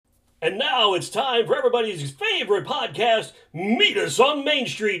And now it's time for everybody's favorite podcast, Meet Us on Main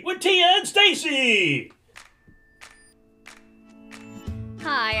Street with Tia and Stacy.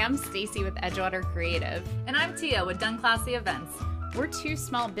 Hi, I'm Stacy with Edgewater Creative. And I'm Tia with Done Classy Events. We're two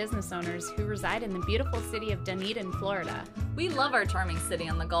small business owners who reside in the beautiful city of Dunedin, Florida. We love our charming city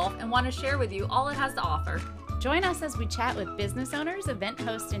on the Gulf and want to share with you all it has to offer. Join us as we chat with business owners, event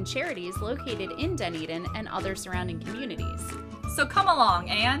hosts, and charities located in Dunedin and other surrounding communities. So come along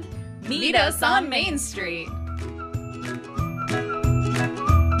and meet us on Main Street.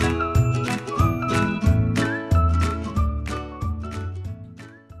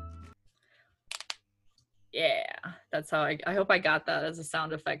 Yeah, that's how I hope I got that as a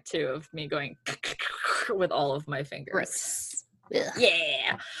sound effect too, of me going with all of my fingers.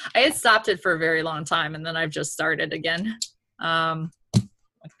 Yeah. I had stopped it for a very long time and then I've just started again.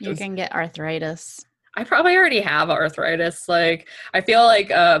 You can get arthritis. I probably already have arthritis. Like, I feel like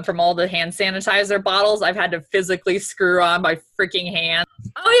from all the hand sanitizer bottles, I've had to physically screw on my freaking hand.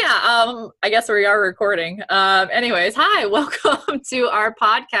 Oh yeah, I guess we are recording. Anyways, hi, welcome to our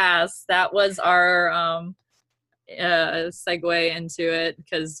podcast. That was our segue into it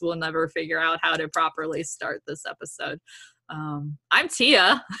because we'll never figure out how to properly start this episode. I'm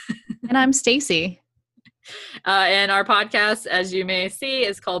Tia. And I'm Stacy. And our podcast, as you may see,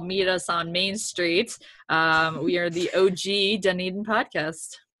 is called Meet Us on Main Street. We are the OG Dunedin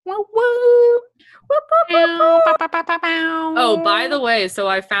podcast. Woo woo. Oh, by the way, so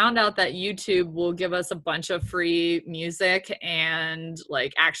I found out that YouTube will give us a bunch of free music and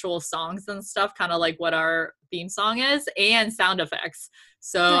like actual songs and stuff, kind of like what our theme song is, and sound effects.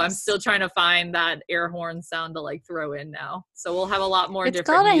 So nice. I'm still trying to find that air horn sound to like throw in now. So we'll have a lot more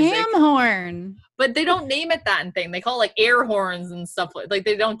different music. It's music. called a ham horn. But they don't name it that and thing. They call it like air horns and stuff. Like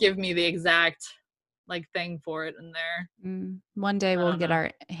they don't give me the exact like thing for it in there. One day we'll get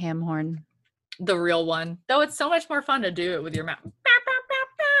our ham horn. The real one. Though it's so much more fun to do it with your mouth.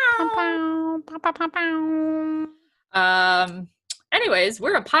 Anyways,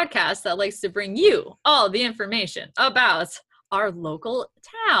 we're a podcast that likes to bring you all the information about our local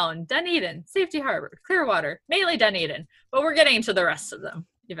town, Dunedin, Safety Harbor, Clearwater, mainly Dunedin, but we're getting into the rest of them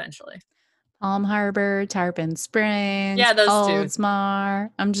eventually. Palm Harbor, Tarpon Springs, yeah, those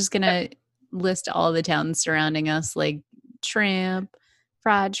Oldsmar. I'm just going to list all the towns surrounding us, like shrimp,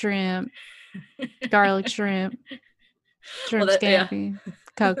 fried shrimp, garlic shrimp, scampi,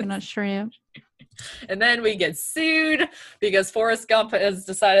 coconut shrimp. And then we get sued because Forrest Gump has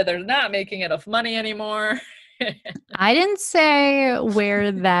decided they're not making enough money anymore. I didn't say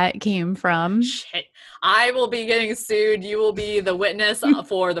where that came from. Shit. I will be getting sued. You will be the witness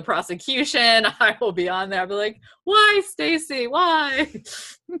for the prosecution. I will be on there. I'll be like, why, Stacy? Why?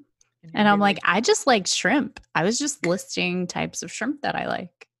 And I'm like, I just like shrimp. I was just listing types of shrimp that I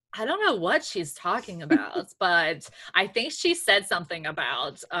like. I don't know what she's talking about, but I think she said something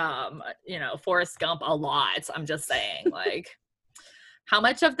about, Forrest Gump a lot. I'm just saying, like, how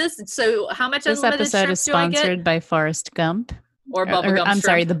much of this episode is sponsored by Forrest Gump or Bubba Gump? I'm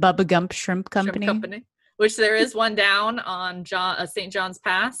sorry, the Bubba Gump Shrimp Company. Which there is one down on St. John's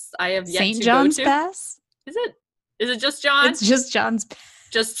Pass. I have yet St. to John's go to. Pass? Is it just John? It's just John's Pass.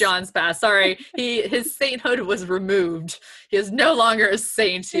 Just John's Pass. Sorry, his sainthood was removed. He is no longer a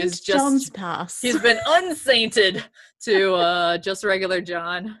saint. He is just John's Pass. He's been unsainted to just regular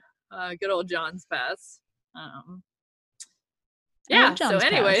John. Good old John's Pass. Yeah. So,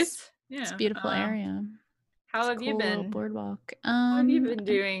 anyways, Pass. It's a beautiful area. How have you been? Boardwalk. What have you been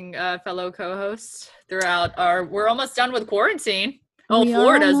doing, fellow co-hosts, throughout we're almost done with quarantine. Oh,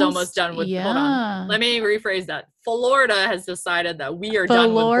 Florida's almost done with, hold on. Let me rephrase that. Florida has decided that we are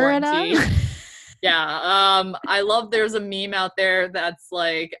done with quarantine. Yeah. I love, there's a meme out there that's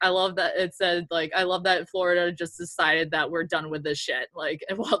like, I love that it said, like, I love that Florida just decided that we're done with this shit. Like,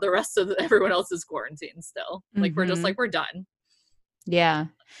 while the rest of everyone else is quarantined still. Like, we're just like, we're done. Yeah.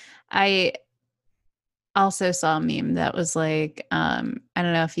 I also saw a meme that was like, I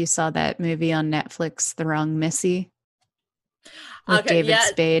don't know if you saw that movie on Netflix, The Wrong Missy. With David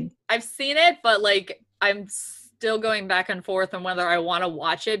Spade. I've seen it, but like I'm still going back and forth on whether I want to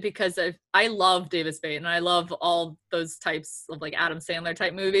watch it because I love David Spade and I love all those types of like Adam Sandler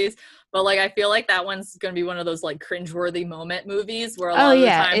type movies. But like I feel like that one's going to be one of those like cringeworthy moment movies where a lot of the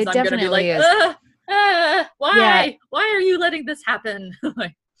times I'm going to be like, why? Yeah. Why are you letting this happen?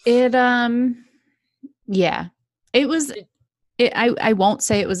 Like, yeah. It was. I won't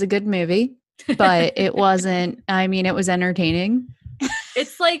say it was a good movie. But it wasn't, I mean, it was entertaining.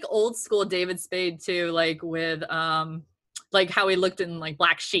 It's like old school David Spade too, like with like how he looked in like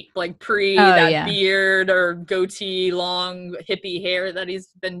Black Sheep, like beard or goatee, long hippie hair that he's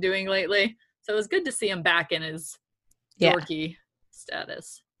been doing lately. So it was good to see him back in his dorky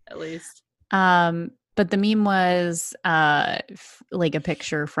status, at least. But the meme was like a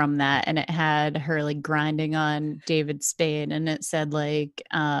picture from that, and it had her like grinding on David Spade, and it said like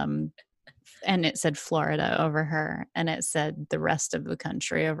and it said Florida over her, and it said the rest of the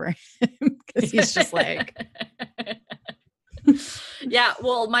country over him, because he's just like yeah.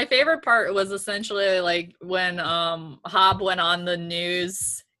 Well, my favorite part was essentially like when Hobb went on the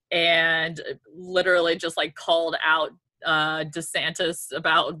news and literally just like called out DeSantis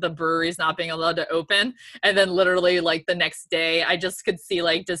about the breweries not being allowed to open, and then literally like the next day I just could see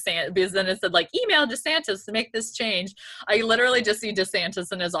like DeSantis, because then it said like email DeSantis to make this change. I literally just see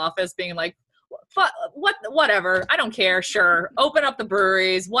DeSantis in his office being like, whatever, I don't care, sure, open up the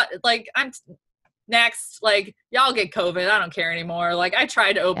breweries, next, like, y'all get COVID, I don't care anymore, like I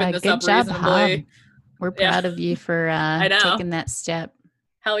tried to open this up reasonably. Hobb. We're proud of you for taking that step.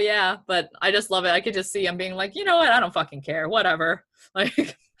 Hell yeah. But I just love it. I could just see him being like, you know what? I don't fucking care. Whatever.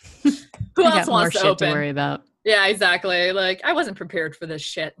 Like, who else wants to open? To worry about. Yeah, exactly. Like, I wasn't prepared for this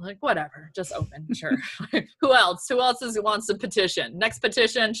shit. Like, whatever. Just open. Sure. Who else? Who else wants to petition? Next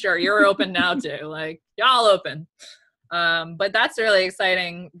petition? Sure. You're open now too. Like, y'all open. But that's really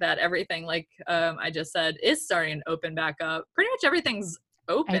exciting that everything, like I just said, is starting to open back up. Pretty much everything's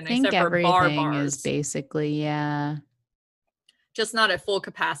open except for bars. Is basically, just not at full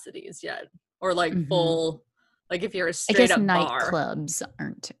capacities yet, or like full, like if you're a straight up bar. Nightclubs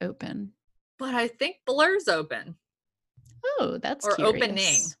aren't open, but I think Blur's open. Oh, that's or curious.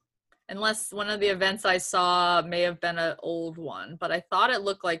 Opening, unless one of the events I saw may have been an old one, but I thought it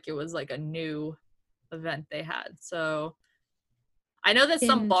looked like it was like a new event they had. So I know that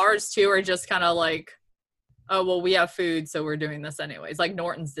some bars too are just kind of like, oh well, we have food, so we're doing this anyways. Like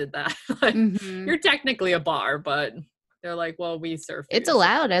Norton's did that. Like, you're technically a bar, but they're like, well, we serve food. It's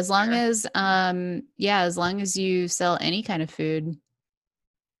allowed as long as as long as you sell any kind of food,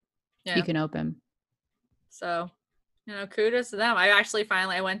 you can open. So, you know, kudos to them.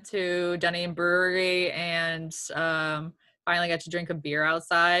 I went to Dunedin Brewery and finally got to drink a beer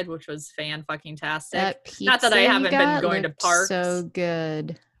outside, which was fan-fucking-tastic. Not that I haven't been going to parks. So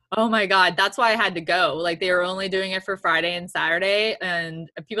good. Oh my God, that's why I had to go. Like, they were only doing it for Friday and Saturday, and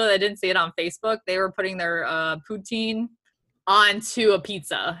people that didn't see it on Facebook, they were putting their poutine onto a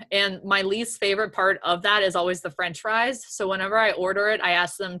pizza. And my least favorite part of that is always the French fries. So whenever I order it, I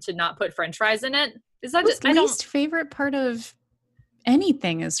ask them to not put French fries in it. Is that just least favorite part of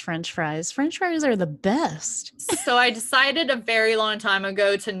anything is French fries? French fries are the best. So I decided a very long time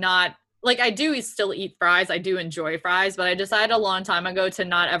ago to not, like, I do still eat fries. I do enjoy fries, but I decided a long time ago to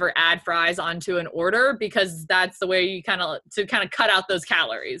not ever add fries onto an order, because that's the way you kind of cut out those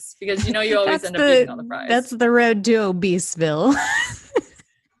calories, because, you know, you always end up eating all the fries. That's the road to Obeseville.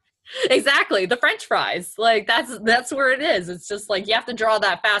 Exactly. The French fries. Like, that's where it is. It's just like, you have to draw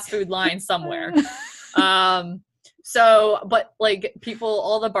that fast food line somewhere. So, but like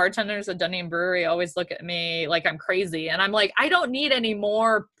all the bartenders at Dunedin Brewery always look at me like I'm crazy. And I'm like, I don't need any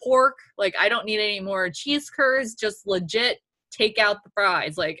more pork. Like, I don't need any more cheese curds. Just legit take out the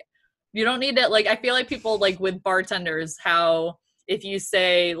fries. Like, you don't need it. Like, I feel like people, like with bartenders, how if you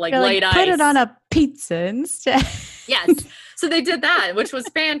say like light ice. Put it on a pizza instead. Yes. So they did that, which was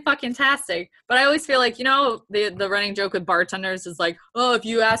fan-fucking-tastic. But I always feel like, you know, the running joke with bartenders is like, oh, if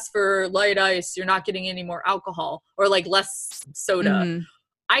you ask for light ice, you're not getting any more alcohol, or like less soda.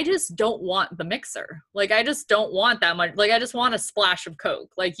 I just don't want the mixer. Like, I just don't want that much. Like, I just want a splash of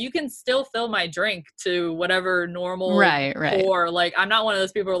Coke. Like, you can still fill my drink to whatever normal pour. Like, I'm not one of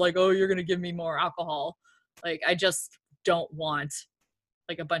those people who are like, oh, you're going to give me more alcohol. Like, I just don't want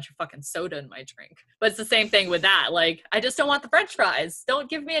like a bunch of fucking soda in my drink. But it's the same thing with that. Like, I just don't want the French fries. Don't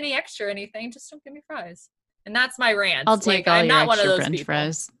give me any extra anything. Just don't give me fries. And that's my rant. I'll take all I'm your not extra one of those French people.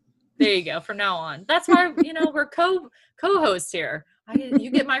 Fries. There you go. From now on. That's why, you know, we're co-hosts here.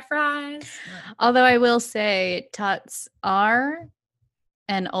 You get my fries. Although I will say tots are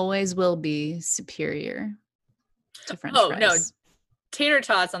and always will be superior to French fries. No. Tater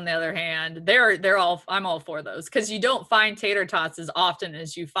tots, on the other hand, I'm all for those, because you don't find tater tots as often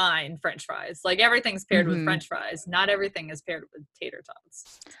as you find French fries. Like, everything's paired with French fries. Not everything is paired with tater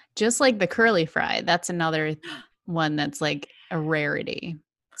tots. Just like the curly fry. That's another one that's like a rarity.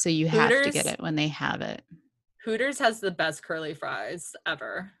 So you have to get it when they have it. Hooters has the best curly fries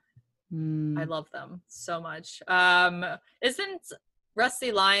ever. I love them so much. Isn't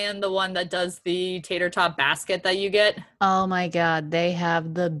Rusty Lion the one that does the tater tot basket that you get? Oh my God, they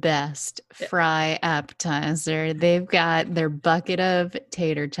have the best fry appetizer. They've got their bucket of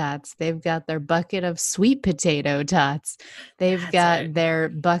tater tots. They've got their bucket of sweet potato tots. They've got their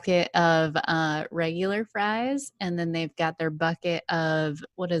bucket of regular fries, and then they've got their bucket of,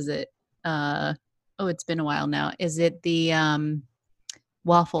 what is it? It's been a while now. Is it the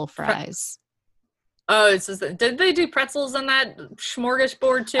waffle fries? Oh, it's just, did they do pretzels on that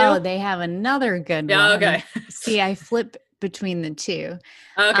smorgasbord too? Oh, they have another good one. Okay. See, I flip between the two.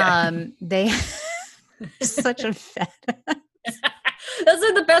 Okay. They such a fat. Those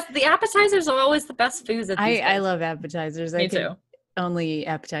are the best. The appetizers are always the best foods. I love appetizers. Me too. Only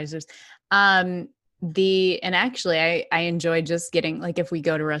appetizers. And actually I enjoy just getting, like, if we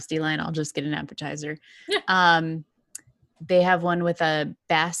go to Rusty Lion, I'll just get an appetizer. Yeah. They have one with a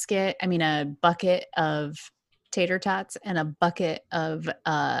bucket of tater tots and a bucket of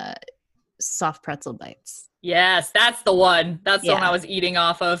soft pretzel bites. Yes, that's the one. That's the one I was eating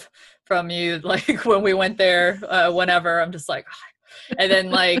off of from you, like when we went there, whenever. I'm just like, oh. And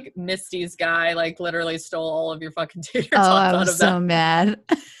then like Misty's guy like literally stole all of your fucking tater tots I was so mad.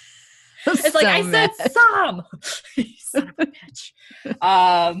 It's like, I said some. You son of a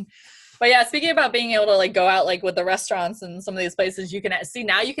bitch. But yeah, speaking about being able to like go out like with the restaurants and some of these places, you can see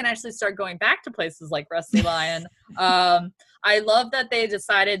now you can actually start going back to places like Rusty Lion. I love that they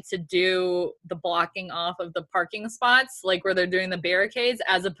decided to do the blocking off of the parking spots, like where they're doing the barricades,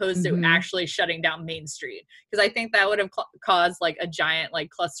 as opposed to actually shutting down Main Street. Because I think that would have caused like a giant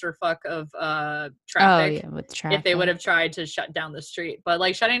like clusterfuck of traffic, with traffic if they would have tried to shut down the street. But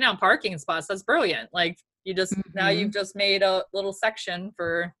like shutting down parking spots, that's brilliant. Like you just now you've just made a little section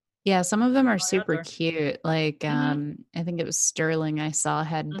for. Yeah, some of them are super cute. Like, I think it was Sterling I saw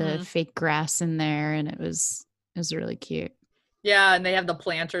had the fake grass in there, and it was really cute. Yeah, and they have the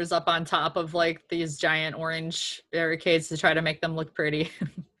planters up on top of like these giant orange barricades to try to make them look pretty.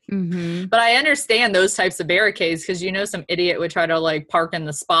 But I understand those types of barricades because some idiot would try to like park in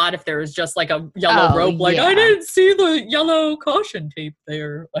the spot if there was just like a yellow rope. Like, I didn't see the yellow caution tape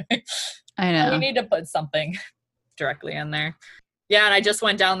there. Like, I know. We need to put something directly in there. Yeah, and I just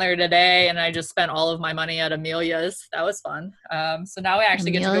went down there today, and I just spent all of my money at Amelia's. That was fun. So now we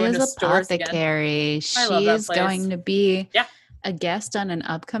actually get to go into stores again. She's going to be a guest on an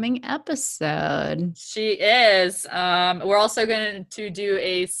upcoming episode. She is. We're also going to do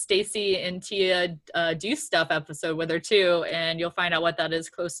a Stacy and Tia Do Stuff episode with her too, and you'll find out what that is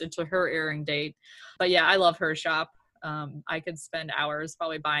closer to her airing date. But yeah, I love her shop. I could spend hours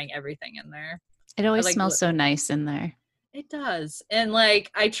probably buying everything in there. It always smells so nice in there. It does. And like,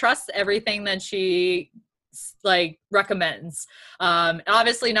 I trust everything that she like recommends.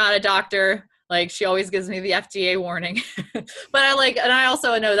 Obviously not a doctor. Like she always gives me the FDA warning, but and I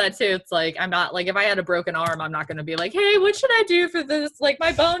also know that too. It's like, I'm not like, if I had a broken arm, I'm not going to be like, hey, what should I do for this? Like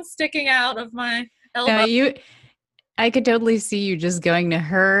my bone's sticking out of my elbow. I could totally see you just going to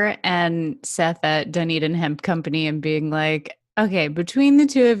her and Seth at Dunedin Hemp Company and being like, okay, between the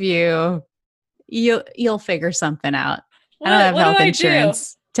two of you, you'll figure something out. I don't have health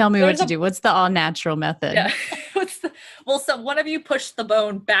insurance. Tell me what to do. What's the all natural method? Yeah. So one of you push the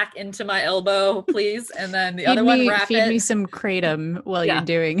bone back into my elbow, please. And then the other one wrap it. Feed me some kratom while you're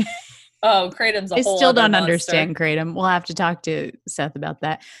doing. Oh, kratom's a whole I still don't understand kratom. We'll have to talk to Seth about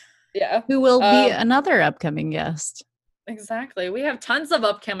that. Yeah. Who will be another upcoming guest. Exactly. We have tons of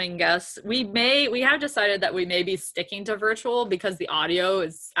upcoming guests. We have decided that we may be sticking to virtual because the audio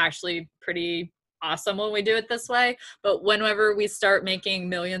is actually pretty awesome when we do it this way. But whenever we start making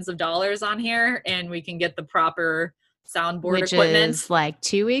millions of dollars on here and we can get the proper soundboard equipment, is like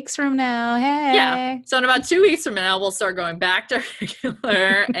 2 weeks from now. Hey. Yeah. So in about 2 weeks from now, we'll start going back to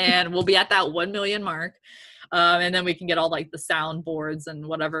regular and we'll be at that 1 million mark. And then we can get all like the soundboards and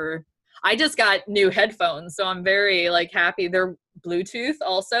whatever. I just got new headphones, so I'm very like happy. They're Bluetooth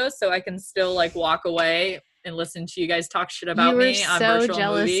also, so I can still like walk away and listen to you guys talk shit about me on virtual movies. You were so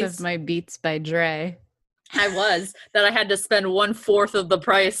jealous of my Beats by Dre. I was, that I had to spend 1/4 of the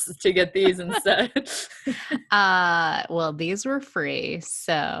price to get these instead. Well, these were free,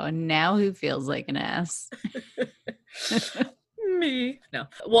 so now who feels like an ass? Me. No.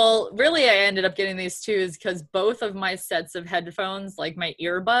 Well, really, I ended up getting these two is because both of my sets of headphones, like my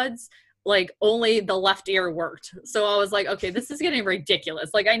earbuds, like only the left ear worked. So I was like, okay, this is getting ridiculous.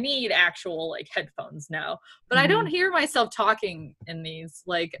 Like I need actual like headphones now, but I don't hear myself talking in these.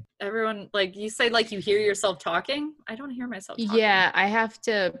 Like everyone, like you say, like you hear yourself talking. I don't hear myself talking. Yeah. I have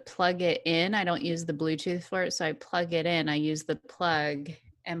to plug it in. I don't use the Bluetooth for it. So I plug it in. I use the plug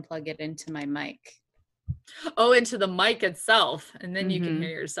and plug it into my mic. Oh, into the mic itself, and then you can hear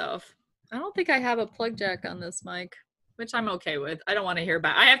yourself. I don't think I have a plug jack on this mic, which I'm okay with. I don't want to hear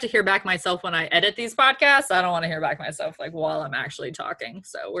back. I have to hear back myself when I edit these podcasts. I don't want to hear back myself like while I'm actually talking.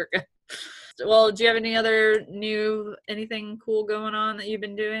 So we're good. Well, do you have any other anything cool going on that you've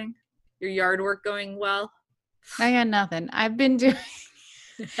been doing? Your yard work going well? I got nothing. I've been doing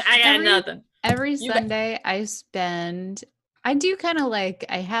nothing. Every Sunday I do kind of like,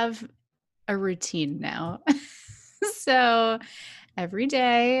 I have a routine now. So every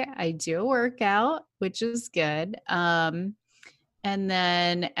day I do a workout, which is good. And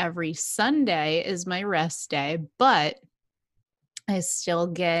then every Sunday is my rest day, but I still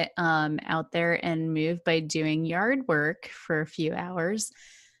get out there and move by doing yard work for a few hours.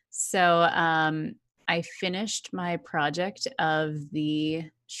 So I finished my project of the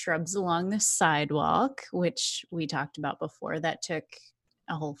shrubs along the sidewalk, which we talked about before. That took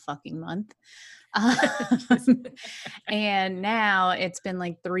a whole fucking month. And now it's been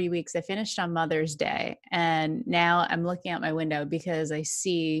like 3 weeks. I finished on Mother's Day, and now I'm looking out my window because I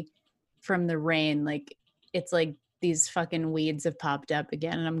see from the rain, like it's like these fucking weeds have popped up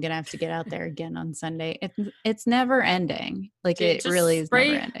again, and I'm gonna have to get out there again on Sunday. It's never ending. Like, dude, it really is never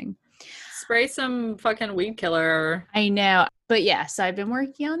ending. Spray some fucking weed killer. I know. But yeah, so I've been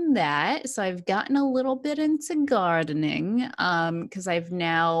working on that. So I've gotten a little bit into gardening because I've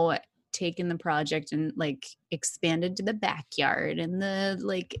now taken the project and like expanded to the backyard and the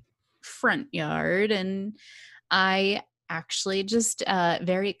like front yard. And I actually just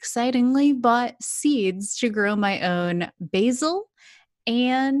very excitingly bought seeds to grow my own basil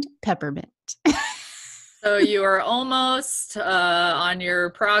and peppermint. So you are almost on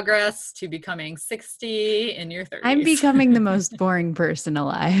your progress to becoming 60 in your 30s. I'm becoming the most boring person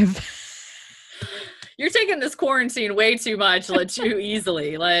alive. You're taking this quarantine way too much, too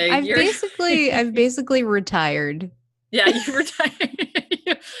easily. Like I've basically retired. Yeah, you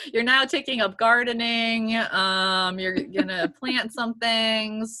retired. You're now taking up gardening. You're gonna plant some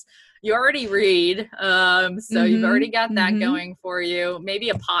things. You already read, so you've already got that going for you. Maybe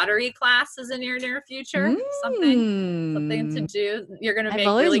a pottery class is in your near future. Something to do. You're gonna make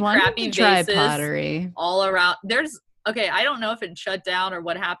really crappy vases pottery all around. I don't know if it shut down or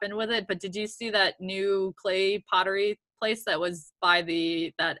what happened with it, but did you see that new clay pottery place that was by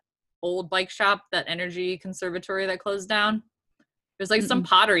that old bike shop, that Energy Conservatory that closed down? There's like some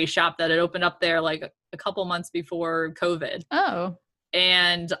pottery shop that had opened up there like a couple months before COVID. Oh.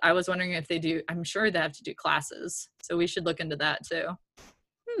 And I was wondering if I'm sure they have to do classes. So we should look into that too.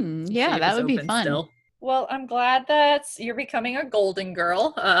 Yeah, that would be fun. Still. Well, I'm glad that you're becoming a golden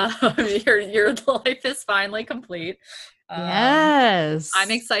girl. Your life is finally complete. Yes. I'm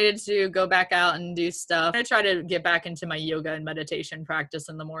excited to go back out and do stuff. I'm going to try to get back into my yoga and meditation practice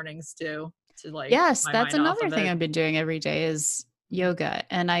in the mornings too. Yes, that's another thing I've been doing every day is yoga.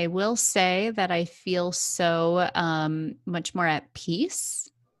 And I will say that I feel so much more at peace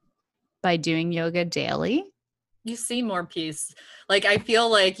by doing yoga daily. You see more peace. Like I feel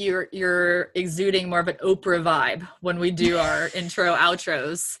like you're exuding more of an Oprah vibe when we do our intro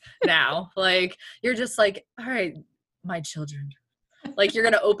outros now. Like you're just like, all right, my children. Like you're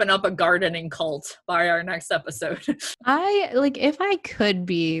going to open up a gardening cult by our next episode. If I could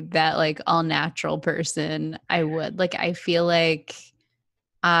be that like all natural person, I would. Like I feel like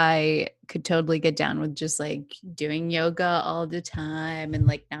I could totally get down with just like doing yoga all the time and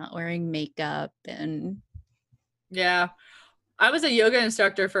like not wearing makeup and yeah. I was a yoga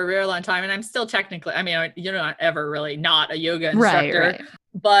instructor for a very long time, and I'm still technically, you're not ever really not a yoga instructor, right.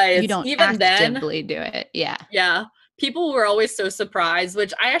 But you don't even actively do it. Yeah. Yeah. People were always so surprised,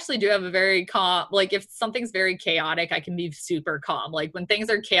 which I actually do have a very calm, like if something's very chaotic, I can be super calm. Like when things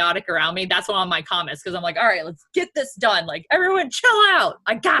are chaotic around me, that's when I'm my calmest because I'm like, all right, let's get this done. Like everyone chill out.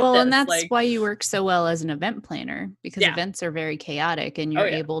 I got this. Well, and that's why you work so well as an event planner because events are very chaotic and you're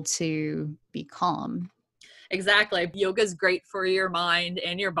able to be calm. Exactly. Yoga is great for your mind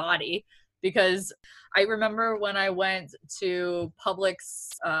and your body because I remember when I went to Publix,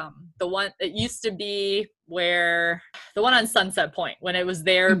 the one it used to be where the one on Sunset Point when it was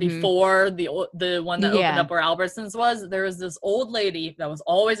there before the one that opened up where Albertsons was, there was this old lady that was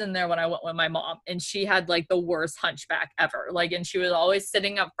always in there when I went with my mom, and she had like the worst hunchback ever. Like, and she was always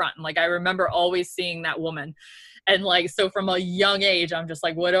sitting up front, and like I remember always seeing that woman. And like, so from a young age, I'm just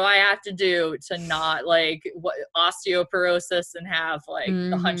like, what do I have to do to not like osteoporosis and have like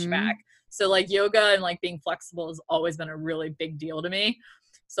the hunchback? So like yoga and like being flexible has always been a really big deal to me.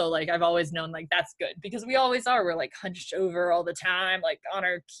 So like, I've always known like that's good because we always are. We're like hunched over all the time, like on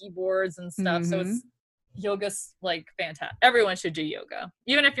our keyboards and stuff. So yoga's like fantastic. Everyone should do yoga.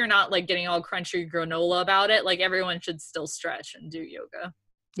 Even if you're not like getting all crunchy granola about it, like everyone should still stretch and do yoga.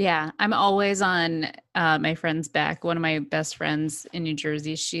 Yeah, I'm always on my friend's back. One of my best friends in New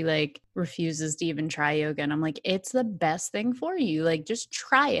Jersey, she like refuses to even try yoga. And I'm like, it's the best thing for you. Like, just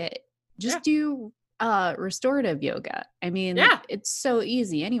try it. Just do restorative yoga. I mean, it's so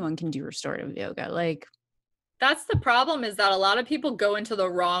easy. Anyone can do restorative yoga. Like, that's the problem, is that a lot of people go into the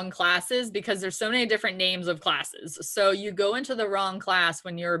wrong classes because there's so many different names of classes. So you go into the wrong class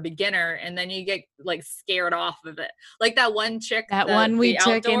when you're a beginner and then you get like scared off of it. Like that one chick. That one we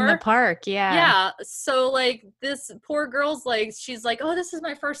took in the park. Yeah. Yeah. So like this poor girl's like, she's like, oh, this is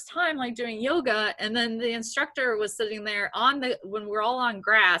my first time like doing yoga. And then the instructor was sitting there when we're all on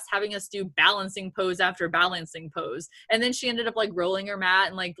grass, having us do balancing pose after balancing pose. And then she ended up like rolling her mat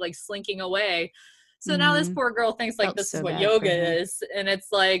and like slinking away. So now this poor girl thinks like this is what yoga is. And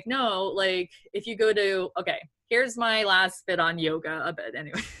it's like, no, like if you go to, okay, here's my last bit on yoga a bit.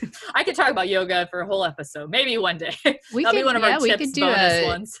 Anyway, I could talk about yoga for a whole episode. Maybe one day. That'll be one of our tips bonus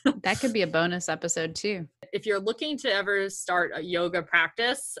ones. That could be a bonus episode too. If you're looking to ever start a yoga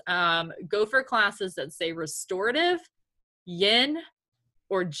practice, go for classes that say restorative, yin,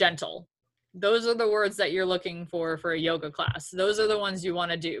 or gentle. Those are the words that you're looking for a yoga class. Those are the ones you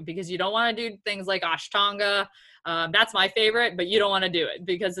want to do, because you don't want to do things like Ashtanga. That's my favorite, but you don't want to do it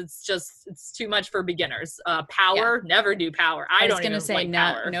because it's too much for beginners. Power, never do power. I was going to say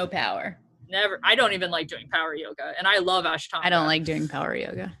no power. Never. I don't even like doing power yoga, and I love Ashtanga. I don't like doing power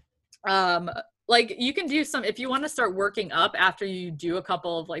yoga. Like you can do some, if you want to start working up after you do a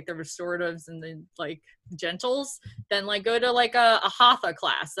couple of like the restoratives and the like gentles, then like go to like a hatha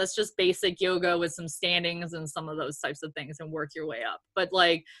class. That's just basic yoga with some standings and some of those types of things and work your way up. But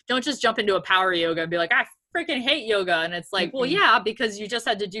like, don't just jump into a power yoga and be like, I freaking hate yoga. And it's like, well, yeah, because you just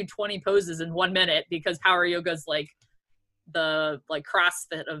had to do 20 poses in 1 minute, because power yoga is like the like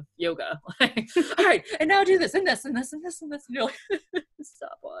CrossFit of yoga. Like, all right, and now do this and this and this and this and this. And you're like,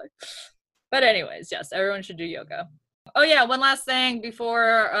 stop, why? But anyways, yes, everyone should do yoga. Oh yeah, one last thing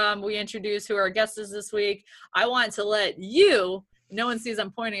before we introduce who our guest is this week. I want to let you, no one sees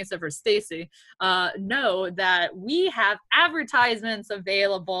I'm pointing except for Stacy, know that we have advertisements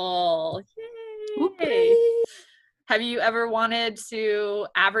available. Yay! Okay. Have you ever wanted to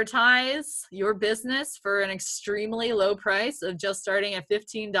advertise your business for an extremely low price of just starting at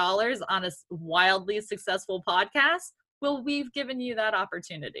 $15 on a wildly successful podcast? Well, we've given you that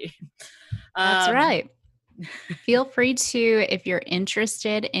opportunity. That's right. Feel free to, if you're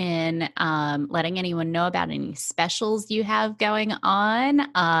interested in letting anyone know about any specials you have going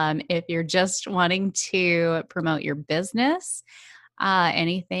on, if you're just wanting to promote your business,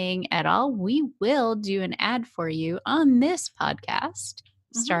 anything at all, we will do an ad for you on this podcast,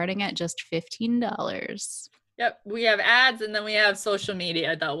 starting at just $15. Yep. We have ads, and then we have social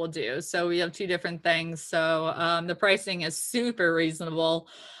media that we'll do. So we have two different things. So the pricing is super reasonable.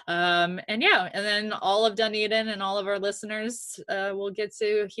 And then all of Dunedin and all of our listeners will get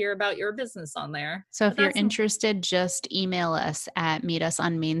to hear about your business on there. So if you're interested, just email us at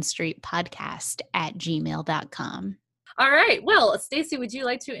meetusonmainstreetpodcast@gmail.com. All right. Well, Stacy, would you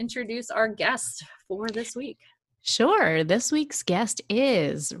like to introduce our guest for this week? Sure. This week's guest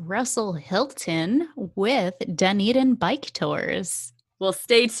is Russell Hilton with Dunedin Bike Tours. Well,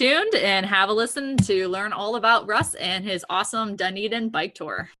 stay tuned and have a listen to learn all about Russ and his awesome Dunedin bike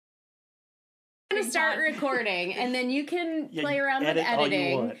tour. I'm going to start recording, and then you can play around with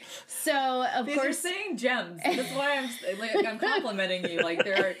editing. So, of course, you're saying gems. That's why I'm complimenting you. Like,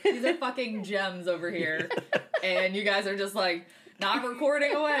 these are fucking gems over here, and you guys are just like, not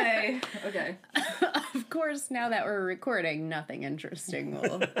recording away. Okay. Of course, now that we're recording, nothing interesting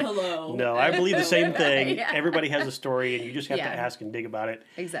will. Hello. No, I believe the same thing. Yeah. Everybody has a story, and you just have to ask and dig about it.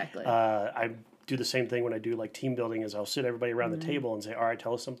 Exactly. I do the same thing when I do like team building. Is I'll sit everybody around the table and say, "All right,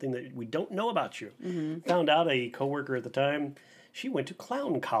 tell us something that we don't know about you." Found out a coworker at the time, she went to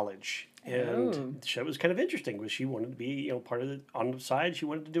clown college. And it was kind of interesting because she wanted to be, part of the, on the side, she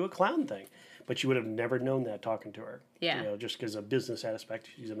wanted to do a clown thing. But you would have never known that talking to her. Yeah. Just because of business aspect,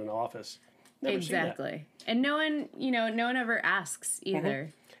 she's in an office. Never exactly. And no one ever asks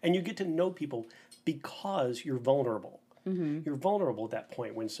either. And you get to know people because you're vulnerable. You're vulnerable at that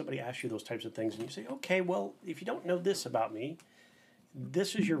point when somebody asks you those types of things and you say, okay, well, if you don't know this about me,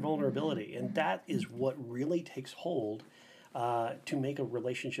 this is your vulnerability. And that is what really takes hold to make a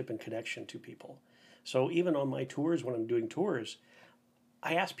relationship and connection to people. So even on my tours, when I'm doing tours,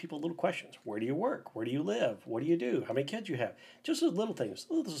 I ask people little questions. Where do you work? Where do you live? What do you do? How many kids you have? Just those little things,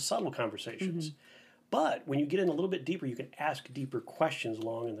 little subtle conversations. But when you get in a little bit deeper, you can ask deeper questions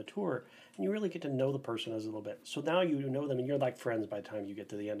along in the tour, and you really get to know the person as a little bit. So now you know them, and you're like friends by the time you get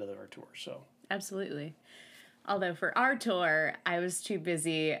to the end of our tour. So absolutely. Although for our tour, I was too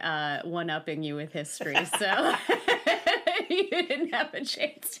busy one-upping you with history, so you didn't have a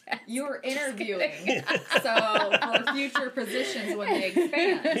chance to ask. You were interviewing, so for future positions when they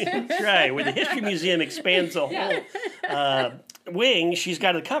expand. That's right. When the History Museum expands the whole wing, she's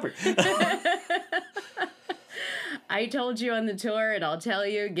got it covered. I told you on the tour, and I'll tell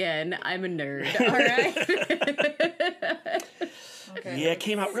you again, I'm a nerd, all right? Okay. Yeah, it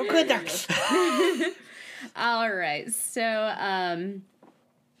came out real good there. All right, so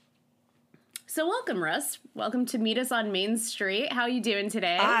welcome, Russ. Welcome to Meet Us on Main Street. How are you doing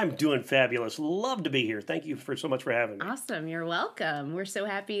today? I'm doing fabulous. Love to be here. Thank you so much for having me. Awesome. You're welcome. We're so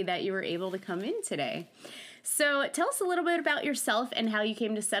happy that you were able to come in today. So tell us a little bit about yourself and how you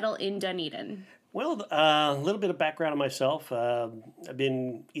came to settle in Dunedin. Well, a little bit of background on myself. I've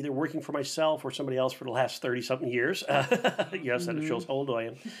been either working for myself or somebody else for the last 30-something years. Yes, that shows how old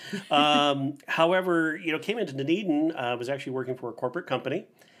I am. However, came into Dunedin. I was actually working for a corporate company,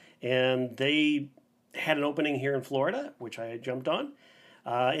 and they had an opening here in Florida, which I had jumped on.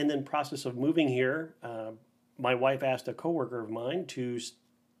 And then process of moving here, my wife asked a coworker of mine to,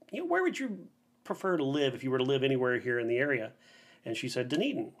 where would you prefer to live if you were to live anywhere here in the area? And she said,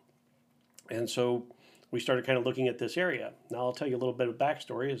 Dunedin. And so we started kind of looking at this area. Now, I'll tell you a little bit of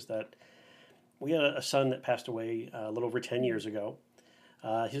backstory is that we had a son that passed away a little over 10 years ago.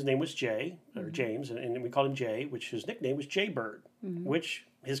 His name was Jay, or James, and we called him Jay, which his nickname was Jaybird, which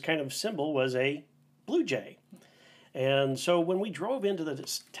his kind of symbol was a blue jay. And so when we drove into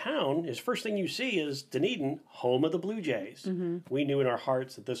this town, his first thing you see is Dunedin, home of the Blue Jays. We knew in our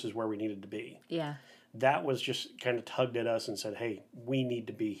hearts that this is where we needed to be. Yeah. That was just kind of tugged at us and said, hey, we need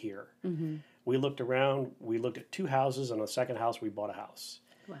to be here. We looked around. We looked at 2 houses. And on the second house, we bought a house.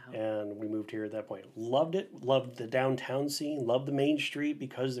 Wow. And we moved here at that point. Loved it. Loved the downtown scene. Loved the main street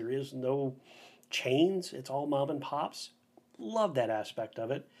because there is no chains. It's all mom and pops. Love that aspect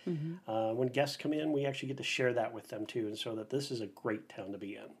of it. When guests come in, we actually get to share that with them too. And so that this is a great town to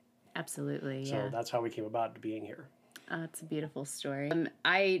be in. Absolutely, So that's how we came about being here. It's a beautiful story.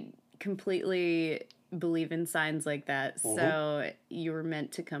 I completely believe in signs like that. So you were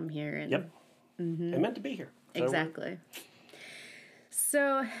meant to come here. And, Yep. I meant to be here. So exactly.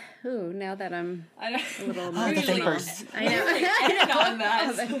 So, now that I'm a little emotional. the papers. I know.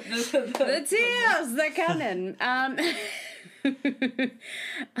 The tears, they're coming.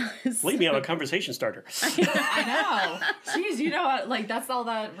 Believe me, I'm a conversation starter. I know. Jeez, you know what? Like, that's all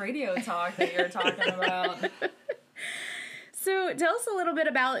that radio talk that you're talking about. So tell us a little bit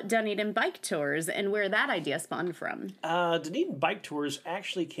about Dunedin Bike Tours and where that idea spawned from. Dunedin Bike Tours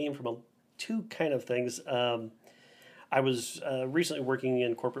actually came from two kind of things. I was recently working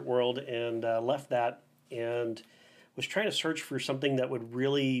in corporate world and left that and was trying to search for something that would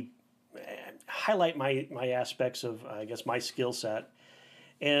really highlight my aspects of, I guess, my skill set.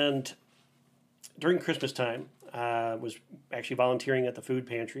 And during Christmas time, was actually volunteering at the food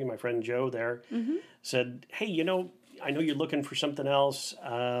pantry. My friend Joe there said, hey, I know you're looking for something else,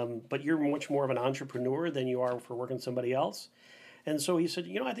 but you're much more of an entrepreneur than you are for working somebody else. And so he said,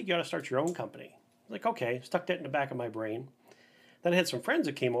 I think you ought to start your own company. I was like, okay, stuck that in the back of my brain. Then I had some friends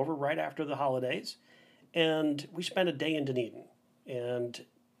that came over right after the holidays, and we spent a day in Dunedin. And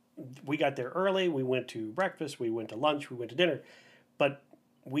we got there early. We went to breakfast. We went to lunch. We went to dinner. But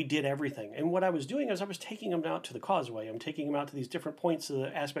we did everything. And what I was doing is I was taking them out to the causeway. I'm taking them out to these different points of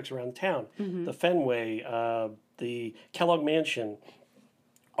the aspects around town. The Fenway, the Kellogg Mansion,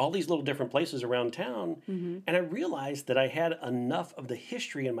 all these little different places around town. And I realized that I had enough of the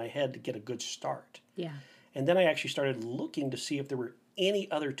history in my head to get a good start. Yeah. And then I actually started looking to see if there were any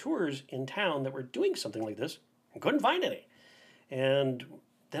other tours in town that were doing something like this. I couldn't find any. And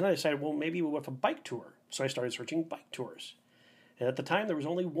then I decided, well, maybe we'll have a bike tour. So I started searching bike tours. And at the time, there was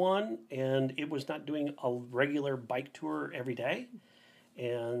only one, and it was not doing a regular bike tour every day.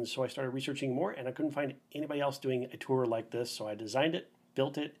 And so I started researching more, and I couldn't find anybody else doing a tour like this. So I designed it,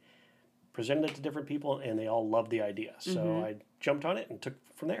 built it, presented it to different people, and they all loved the idea. So I jumped on it and took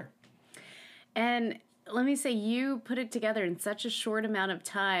it from there. And let me say, you put it together in such a short amount of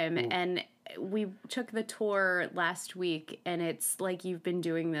time, and we took the tour last week, and it's like you've been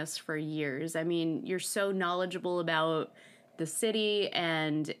doing this for years. I mean, you're so knowledgeable about the city,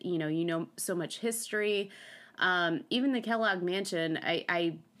 and you know so much history. Even the Kellogg Mansion,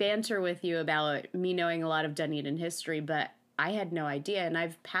 I banter with you about me knowing a lot of Dunedin history, but I had no idea, and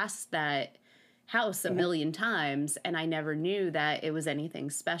I've passed that house a million times, and I never knew that it was anything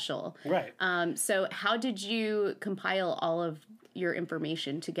special. Right. So how did you compile all of your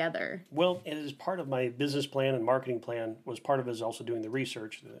information together? Well, it is part of my business plan and marketing plan. Was part of it is also doing the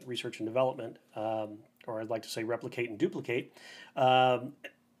research and development, or I'd like to say replicate and duplicate. I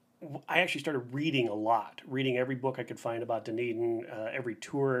actually started reading a lot, reading every book I could find about Dunedin, every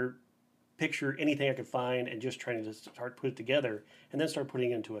tour picture, anything I could find, and just trying to start put it together, and then start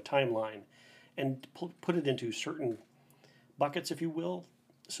putting it into a timeline, and put it into certain buckets, if you will,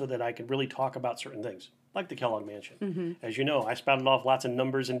 so that I could really talk about certain things, like the Kellogg Mansion. As you know, I spouted off lots of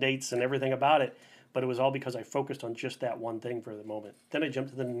numbers and dates and everything about it, but it was all because I focused on just that one thing for the moment. Then I jumped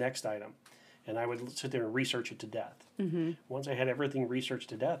to the next item, and I would sit there and research it to death. Once I had everything researched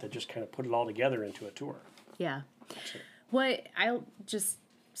to death, I just kind of put it all together into a tour. Yeah. What I'll just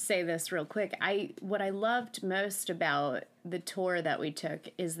say this real quick. What I loved most about the tour that we took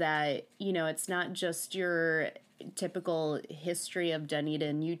is that, you know, it's not just your typical history of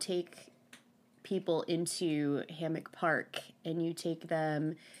Dunedin. You take people into Hammock Park and you take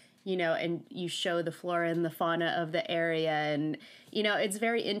them, you know, and you show the flora and the fauna of the area. And, you know, it's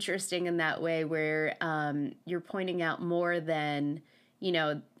very interesting in that way where you're pointing out more than, you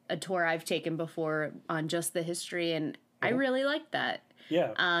know, a tour I've taken before on just the history. And I really like that.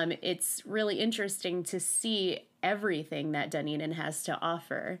 Yeah. It's really interesting to see everything that Dunedin has to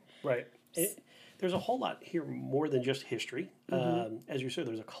offer. Right. There's a whole lot here more than just history. As you said,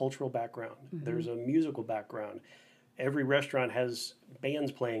 there's a cultural background. There's a musical background. Every restaurant has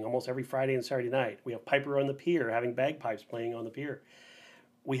bands playing almost every Friday and Saturday night. We have Piper on the Pier having bagpipes playing on the pier.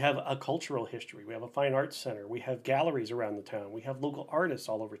 We have a cultural history. We have a fine arts center. We have galleries around the town. We have local artists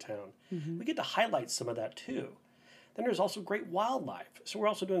all over town. We get to highlight some of that too. Then there's also great wildlife. So we're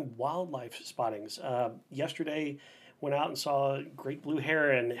also doing wildlife spottings. Yesterday, went out and saw a great blue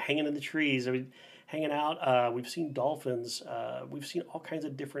heron hanging in the trees. I mean, hanging out. We've seen dolphins. We've seen all kinds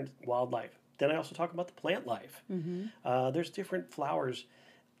of different wildlife. Then I also talk about the plant life. There's different flowers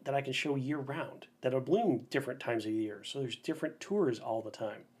that I can show year round that will bloom different times of year. So there's different tours all the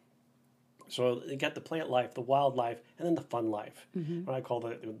time. So you got the plant life, the wildlife, and then the fun life. What I call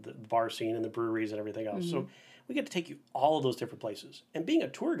the bar scene and the breweries and everything else. So we get to take you all of those different places. And being a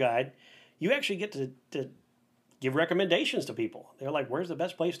tour guide, you actually get to give recommendations to people. They're like, where's the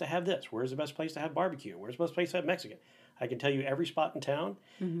best place to have this? Where's the best place to have barbecue? Where's the best place to have Mexican? I can tell you every spot in town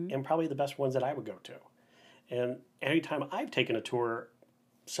and probably the best ones that I would go to. And anytime I've taken a tour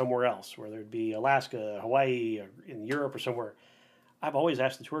somewhere else, whether it be Alaska, Hawaii, or in Europe or somewhere, I've always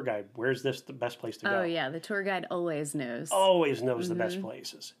asked the tour guide, where's this the best place to go? Oh, yeah. The tour guide always knows. Always knows the best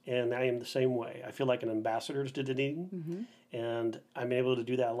places. And I am the same way. I feel like an ambassador to Dunedin. And I'm able to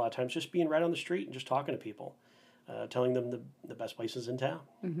do that a lot of times, just being right on the street and just talking to people, telling them the best places in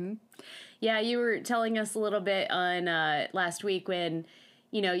town. Yeah, you were telling us a little bit on last week when,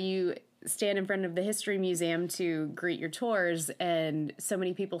 you know, you stand in front of the History Museum to greet your tours, and so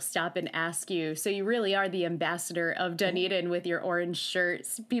many people stop and ask you. So you really are the ambassador of Dunedin with your orange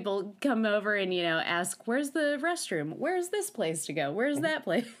shirts. People come over and, you know, ask, where's the restroom? Where's this place to go? Where's that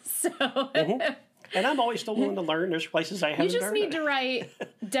place? So... And I'm always still willing to learn. There's places I haven't You just learned. need to write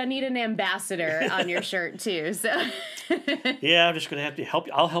Dunedin Ambassador on your shirt, too. So yeah, I'm just going to have to help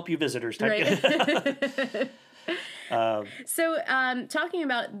you. I'll help you visitors. Right. So talking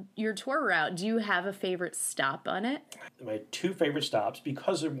about your tour route, do you have a favorite stop on it? My two favorite stops,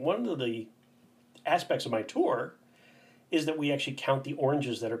 because one of the aspects of my tour is that we actually count the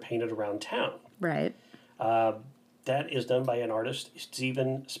oranges that are painted around town. Right. That is done by an artist,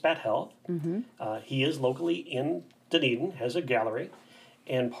 Stephen Spathel. He is locally in Dunedin, has a gallery.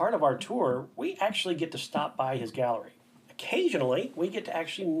 And part of our tour, we actually get to stop by his gallery. Occasionally, we get to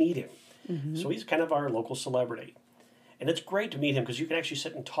actually meet him. So he's kind of our local celebrity. And it's great to meet him because you can actually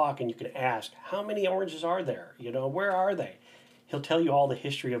sit and talk and you can ask, how many oranges are there? You know, where are they? He'll tell you all the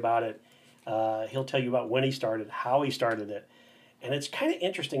history about it. He'll tell you about when he started, how he started it. And it's kind of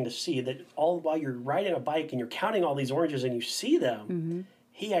interesting to see that all while you're riding a bike and you're counting all these oranges and you see them,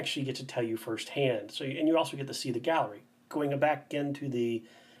 he actually gets to tell you firsthand. So, and you also get to see the gallery. Going back into the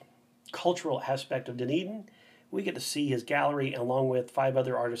cultural aspect of Dunedin, we get to see his gallery along with 5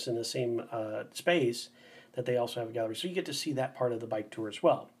 other artists in the same space that they also have a gallery. So you get to see that part of the bike tour as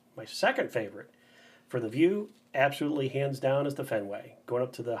well. My second favorite for the view, absolutely hands down, is the Fenway. Going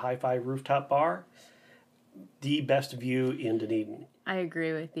up to the Hi-Fi rooftop bar, the best view in Dunedin. I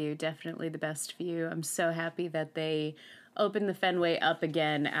agree with you. Definitely the best view. I'm so happy that they opened the Fenway up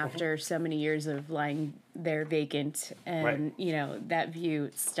again after so many years of lying there vacant. And, you know, that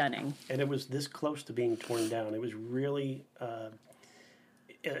view, stunning. And it was this close to being torn down. It was really,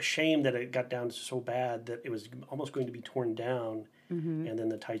 a shame that it got down so bad that it was almost going to be torn down, and then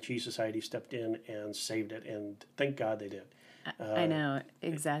the Tai Chi Society stepped in and saved it, and thank God they did. I know,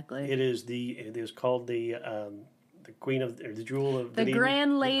 exactly. It is called the Queen of the Jewel of the Dunedin.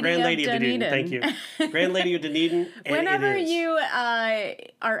 Grand Lady of Dunedin. Thank you, Grand Lady of Dunedin. Whenever you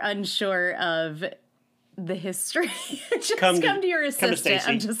are unsure of the history, just come to your assistant.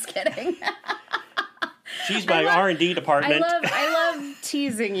 I'm just kidding. She's my R&D department. I love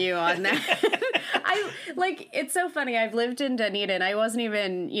teasing you on that. It's so funny. I've lived in Dunedin. I wasn't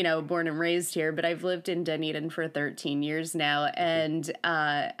even, born and raised here, but I've lived in Dunedin for 13 years now. And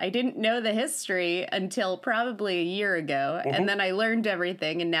I didn't know the history until probably a year ago. And then I learned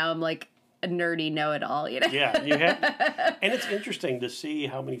everything. And now I'm like a nerdy know-it-all, Yeah, you have. And it's interesting to see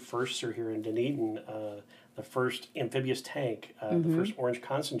how many firsts are here in Dunedin. The first amphibious tank, the first orange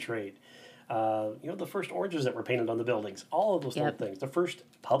concentrate. The first oranges that were painted on the buildings, all of those little things. The first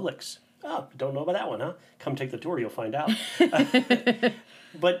Publix. Oh, don't know about that one, huh? Come take the tour, you'll find out.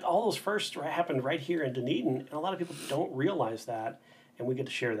 But all those firsts happened right here in Dunedin, and a lot of people don't realize that, and we get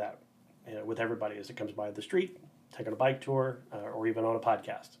to share that with everybody as it comes by the street, taking a bike tour, or even on a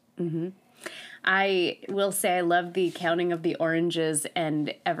podcast. Mm-hmm. I will say I love the counting of the oranges,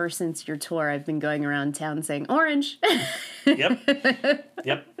 and ever since your tour, I've been going around town saying, orange! Yep.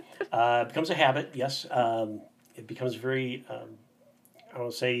 It becomes a habit, yes. It becomes very, I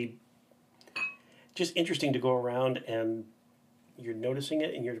don't say, just interesting to go around and you're noticing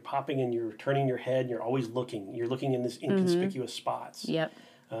it and you're popping and you're turning your head and you're always looking. You're looking in this inconspicuous spots. Yep.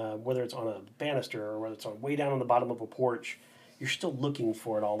 Whether it's on a banister or whether it's way down on the bottom of a porch, you're still looking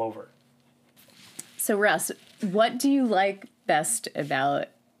for it all over. So, Russ, what do you like best about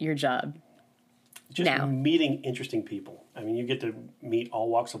your job? Just meeting interesting people. I mean, you get to meet all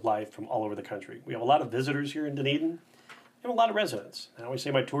walks of life from all over the country. We have a lot of visitors here in Dunedin and a lot of residents. I always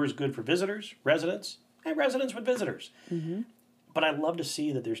say my tour is good for visitors, residents, and residents with visitors. Mm-hmm. But I love to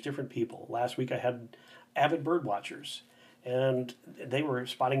see that there's different people. Last week I had avid bird watchers, and they were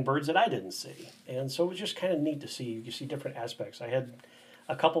spotting birds that I didn't see. And so it was just kind of neat to see. You see different aspects. I had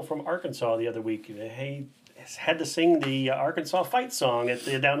a couple from Arkansas the other week. They had to sing the Arkansas fight song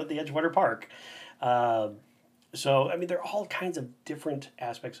down at the Edgewater Park. So, I mean, there are all kinds of different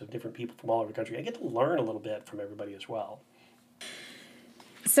aspects of different people from all over the country. I get to learn a little bit from everybody as well.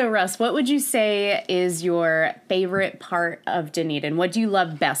 So, Russ, what would you say is your favorite part of Dunedin? What do you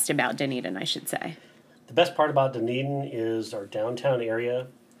love best about Dunedin, I should say? The best part about Dunedin is our downtown area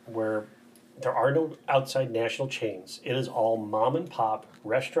where there are no outside national chains. It is all mom and pop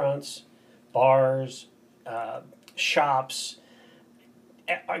restaurants, bars, shops,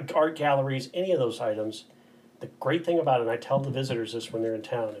 art galleries, any of those items. The great thing about it, and I tell the visitors this when they're in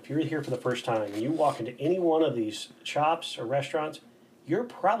town, if you're here for the first time and you walk into any one of these shops or restaurants, you're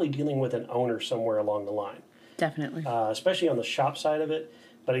probably dealing with an owner somewhere along the line. Definitely. Especially on the shop side of it,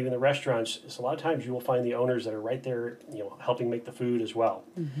 but even the restaurants, a lot of times you will find the owners that are right there, helping make the food as well.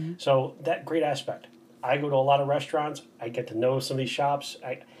 Mm-hmm. So that great aspect. I go to a lot of restaurants. I get to know some of these shops.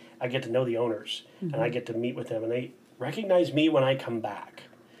 I get to know the owners, and I get to meet with them, and they recognize me when I come back.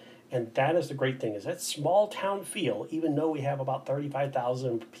 And that is the great thing, is that small town feel, even though we have about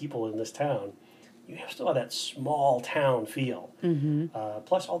 35,000 people in this town, you still have that small town feel. Mm-hmm.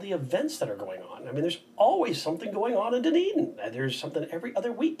 Plus all the events that are going on. I mean, there's always something going on in Dunedin. There's something every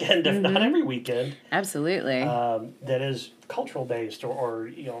other weekend, if not every weekend. Absolutely. That is cultural based or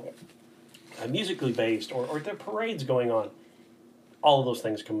musically based or there are parades going on. All of those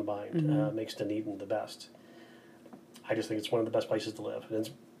things combined makes Dunedin the best. I just think it's one of the best places to live. And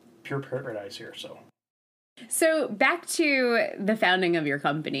it's pure paradise here, So back to the founding of your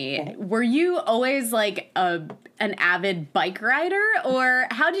company, were you always like an avid bike rider, or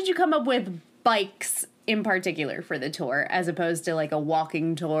how did you come up with bikes in particular for the tour as opposed to like a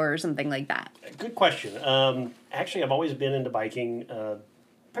walking tour or something like that? Good question. Actually, I've always been into biking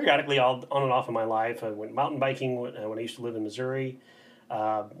periodically on and off in my life. I went mountain biking when I used to live in Missouri.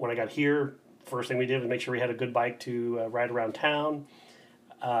 When I got here, first thing we did was make sure we had a good bike to ride around town.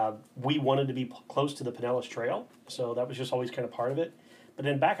 We wanted to be close to the Pinellas Trail, so that was just always kind of part of it. But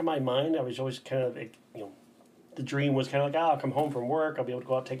then back in my mind, I was always kind of, the dream was kind of like, I'll come home from work, I'll be able to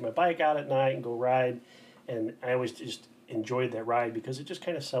go out, take my bike out at night and go ride. And I always just enjoyed that ride because it just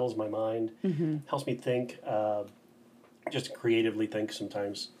kind of settles my mind, helps me think, just creatively think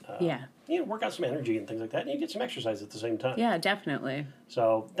sometimes. Work out some energy and things like that, and you get some exercise at the same time. Yeah, definitely.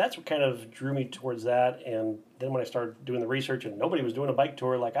 So that's what kind of drew me towards that. And then when I started doing the research and nobody was doing a bike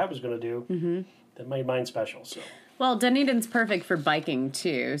tour like I was going to do, that made mine special. So. Well, Dunedin's perfect for biking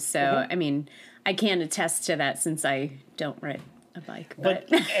too. So, I mean, I can attest to that since I don't ride a bike. But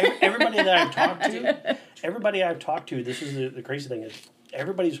everybody that I've talked to, this is the crazy thing is,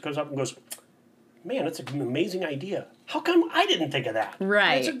 everybody comes up and goes, man, that's an amazing idea. How come I didn't think of that?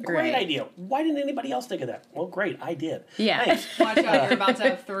 Right. It's a great idea. Why didn't anybody else think of that? Well, great, I did. Yeah. Thanks. Watch out, you're about to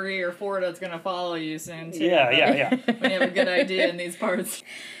have 3 or 4 that's going to follow you soon, too. Yeah. When you have a good idea in these parts.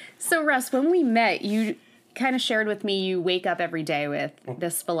 So, Russ, when we met, you kind of shared with me you wake up every day with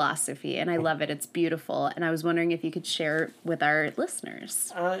this philosophy, and I love it. It's beautiful. And I was wondering if you could share with our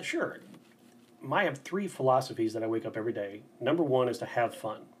listeners. Sure. I have 3 philosophies that I wake up every day. Number 1 is to have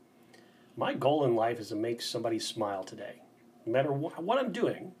fun. My goal in life is to make somebody smile today. No matter what I'm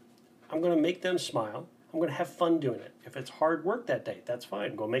doing, I'm going to make them smile. I'm going to have fun doing it. If it's hard work that day, that's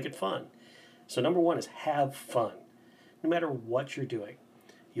fine. Go make it fun. So number 1 is have fun. No matter what you're doing.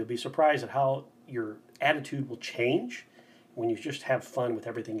 You'll be surprised at how your attitude will change when you just have fun with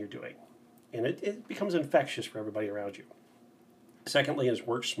everything you're doing. And it becomes infectious for everybody around you. Secondly is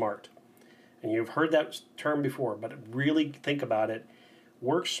work smart. And you've heard that term before, but really think about it.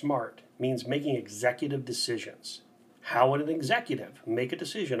 Work smart means making executive decisions. How would an executive make a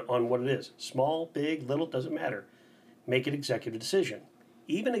decision on what it is? Small, big, little, doesn't matter. Make an executive decision.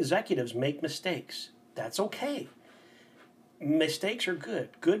 Even executives make mistakes. That's okay. Mistakes are good.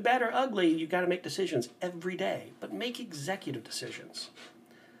 Good, bad, or ugly, you got to make decisions every day. But make executive decisions.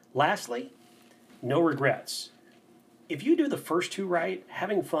 Lastly, no regrets. If you do the first 2 right,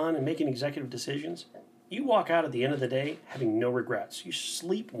 having fun and making executive decisions, you walk out at the end of the day having no regrets. You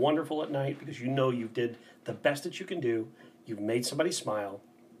sleep wonderful at night because you know you did the best that you can do. You've made somebody smile,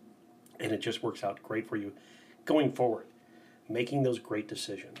 and it just works out great for you going forward. Making those great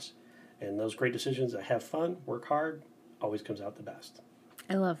decisions. And those great decisions that have fun, work hard, always comes out the best.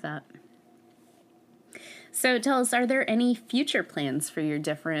 I love that. So tell us, are there any future plans for your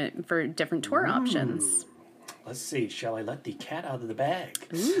different tour options? Let's see. Shall I let the cat out of the bag?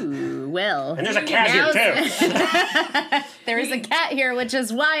 Ooh, well. And there's a cat here, too. There is a cat here, which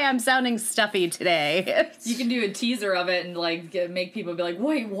is why I'm sounding stuffy today. You can do a teaser of it and make people be like,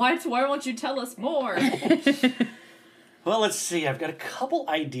 wait, what? Why won't you tell us more? Well, let's see. I've got a couple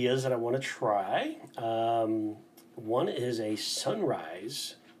ideas that I want to try. One is a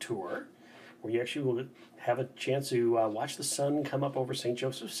sunrise tour where you actually will have a chance to watch the sun come up over St.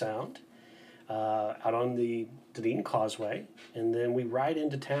 Joseph Sound. Out on the Dunedin Causeway, and then we ride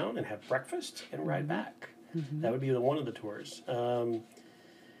into town and have breakfast and ride back. Mm-hmm. That would be one of the tours.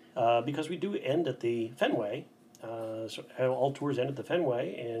 Because we do end at the Fenway, so all tours end at the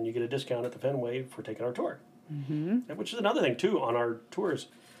Fenway, and you get a discount at the Fenway for taking our tour. Mm-hmm. Which is another thing, too, on our tours.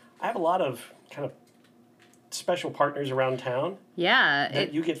 I have a lot of kind of special partners around town. Yeah.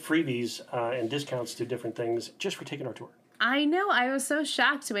 You get freebies and discounts to different things just for taking our tour. I know. I was so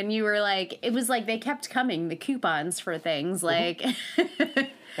shocked when you were like, it was like they kept coming, the coupons for things like. And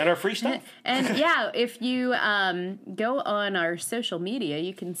our free stuff. And yeah, if you go on our social media,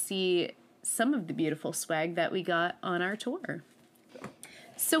 you can see some of the beautiful swag that we got on our tour.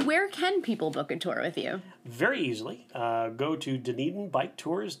 So where can people book a tour with you? Very easily. Go to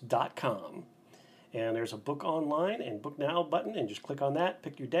DunedinBikeTours.com. And there's a book online and book now button, and just click on that,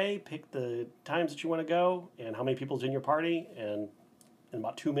 pick your day, pick the times that you want to go, and how many people's in your party, and in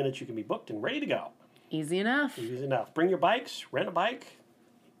about 2 minutes you can be booked and ready to go. Easy enough. Easy enough. Bring your bikes, rent a bike,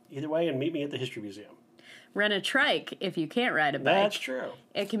 either way, and meet me at the History Museum. Rent a trike if you can't ride a bike. That's true.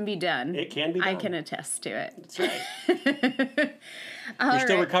 It can be done. It can be done. I can attest to it. That's right. You're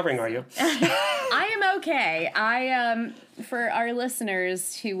still recovering, are you? I am okay. For our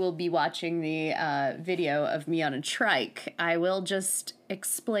listeners who will be watching the video of me on a trike, I will just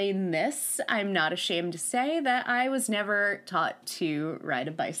explain this. I'm not ashamed to say that I was never taught to ride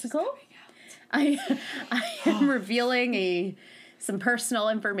a bicycle. I am revealing some personal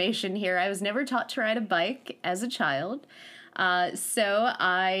information here. I was never taught to ride a bike as a child. So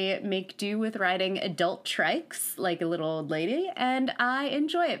I make do with riding adult trikes like a little old lady, and I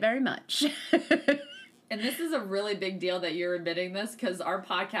enjoy it very much. And this is a really big deal that you're admitting this, because our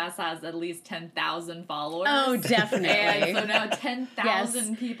podcast has at least 10,000 followers. Oh, definitely. And so now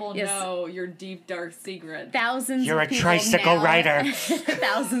 10,000 people know your deep, dark secret. You're a tricycle rider.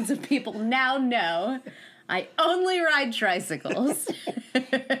 Thousands of people now know I only ride tricycles.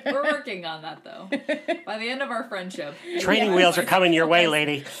 We're working on that, though. By the end of our friendship. Training wheels are coming your way,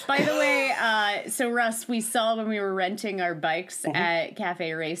 lady. By the way, so Russ, we saw when we were renting our bikes at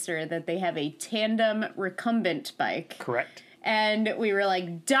Cafe Racer that they have a tandem recumbent bike. Correct. And we were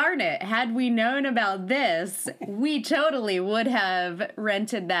like, darn it, had we known about this, we totally would have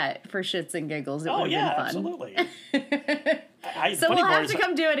rented that for shits and giggles. It would have been fun. Absolutely. So we'll have to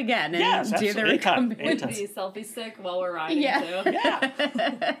come do it again and do the recombinant. Be selfie stick while we're riding too.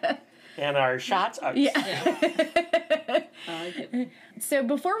 Yeah. And our shots are... Yeah. So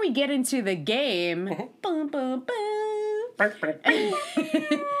before we get into the game, boom, boom, boom.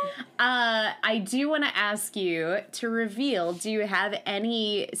 I do want to ask you to reveal, do you have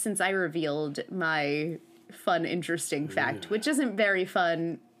any, since I revealed my fun, interesting fact, which isn't very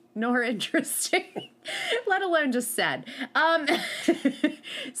fun nor interesting, let alone just sad.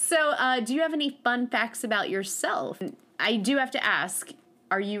 So do you have any fun facts about yourself? I do have to ask,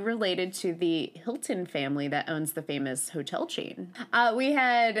 are you related to the Hilton family that owns the famous hotel chain? We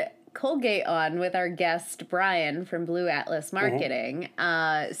had Colgate on with our guest Brian from Blue Atlas Marketing.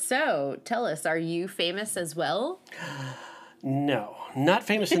 So tell us, are you famous as well? No, not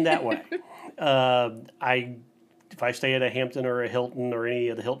famous in that way. If I stay at a Hampton or a Hilton or any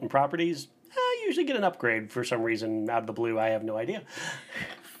of the Hilton properties, I usually get an upgrade for some reason out of the blue. I have no idea.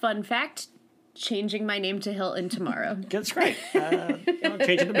 Fun fact, changing my name to Hilton tomorrow. That's great.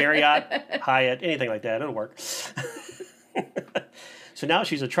 Changing to Marriott, Hyatt, anything like that. It'll work. So now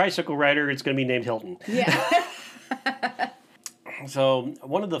she's a tricycle rider. It's going to be named Hilton. Yeah. So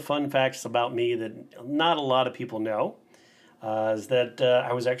one of the fun facts about me that not a lot of people know is that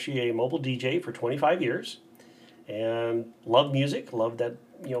I was actually a mobile DJ for 25 years and love music. Love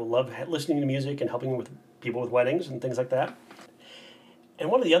listening to music and helping with people with weddings and things like that.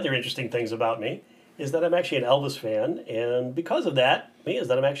 And one of the other interesting things about me is that I'm actually an Elvis fan, and because of that,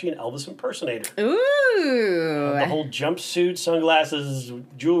 I'm actually an Elvis impersonator. Ooh! The whole jumpsuit, sunglasses,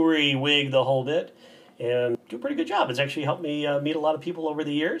 jewelry, wig, the whole bit, and do a pretty good job. It's actually helped me meet a lot of people over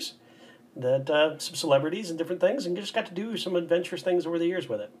the years, some celebrities and different things, and just got to do some adventurous things over the years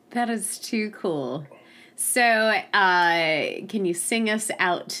with it. That is too cool. So, can you sing us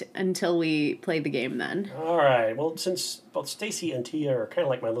out until we play the game then? All right. Well, since both Stacy and Tia are kind of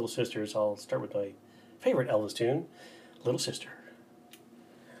like my little sisters, I'll start with my favorite Elvis tune, Little Sister.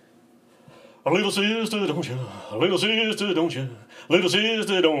 Little sister, don't you? Little sister, don't you? Little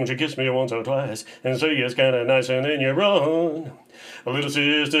sister, don't you kiss me once or twice and say it's kind of nice and then you run. Little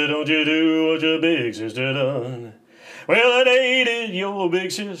sister, don't you do what your big sister done? Well, I dated your big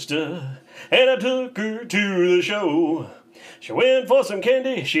sister, and I took her to the show. She went for some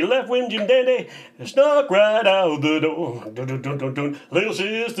candy, she left when Jim Dandy snuck right out the door. Dun, dun, dun, dun, dun. Little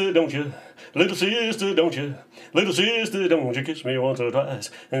sister, don't you? Little sister, don't you? Little sister, don't you kiss me once or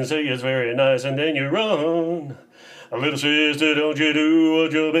twice and say it's very nice and then you run. Little sister, don't you do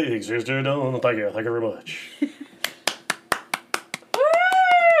what your big sister done? Thank you very much.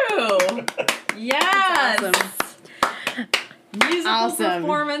 Woo! Yes! Awesome. Musical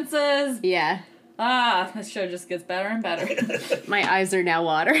performances. Yeah. This show just gets better and better. My eyes are now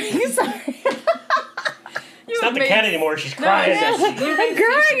watering. Sorry. It's not the cat anymore. She's crying. I'm crying.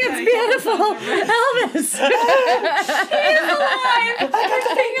 It's beautiful. Elvis. He's alive. Our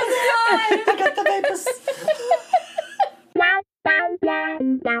king is alive. I got the vapors.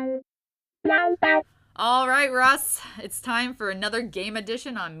 All right, Russ. It's time for another game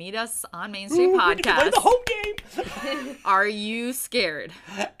edition on Meet Us on Main Street podcast. Play the whole game. Are you scared?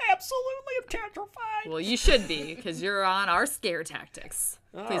 Absolutely, I'm terrified. Well, you should be, because you're on our scare tactics.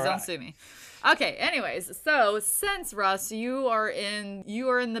 Please don't sue me. Okay, anyways, so since Russ, you are in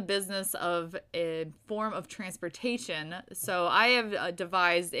the business of a form of transportation, so I have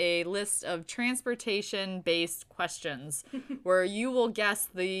devised a list of transportation-based questions where you will guess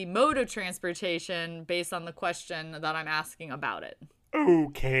the mode of transportation based on the question that I'm asking about it.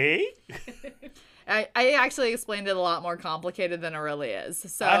 Okay. I actually explained it a lot more complicated than it really is.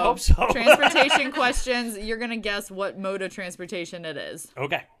 So I hope so. Transportation questions, you're going to guess what mode of transportation it is.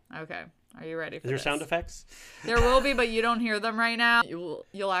 Okay. Okay. Are you ready for Is there this? sound effects? There will be, but you don't hear them right now.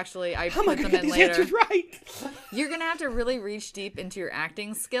 You'll actually, I How am I put going them to in get these later. answers right? You're going to have to really reach deep into your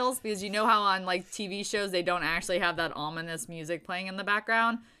acting skills because you know how on like TV shows they don't actually have that ominous music playing in the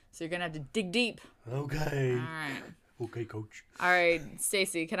background. So you're going to have to dig deep. Okay. All right. Okay, coach. All right,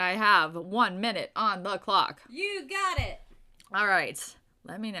 Stacy, can I have 1 minute on the clock? You got it. All right.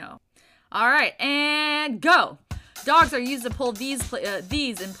 Let me know. All right, and go. Dogs are used to pull these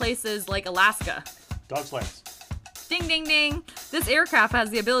in places like Alaska. Dog sleds. Ding, ding, ding. This aircraft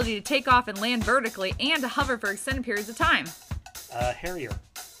has the ability to take off and land vertically and to hover for extended periods of time. Harrier.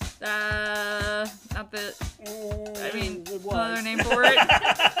 Not the... I mean, it was. another name for it?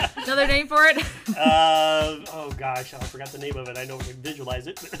 Another another name for it? Oh gosh, I forgot the name of it. I know we can visualize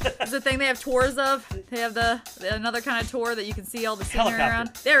it. It's the thing they have tours of. They have another kind of tour that you can see all the scenery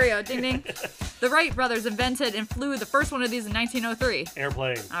around. There we go, ding ding. The Wright brothers invented and flew the first one of these in 1903.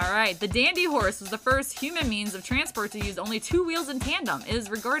 Airplane. All right. The dandy horse was the first human means of transport to use only two wheels in tandem. It is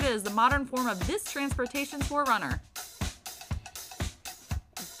regarded as the modern form of this transportation's forerunner.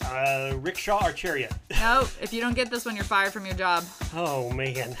 Rickshaw or chariot? No, if you don't get this one, you're fired from your job. Oh,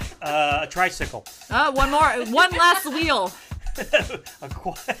 man. A tricycle. One more. One less wheel.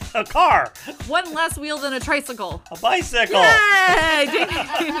 A car. One less wheel than a tricycle. A bicycle. Yay! Ding,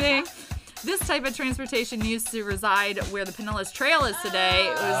 ding, ding. This type of transportation used to reside where the Pinellas Trail is today.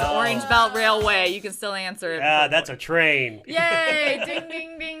 It was the Orange Belt Railway. You can still answer it. Yeah, that's a train. Yay! Ding,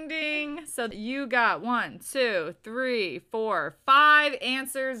 ding, ding, ding. So you got 1, 2, 3, 4, 5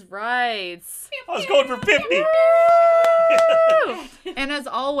 answers right. I was going for 50. And as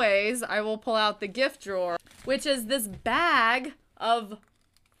always, I will pull out the gift drawer, which is this bag of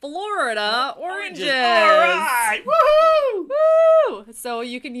Florida oranges. All right. Woohoo! Woo! So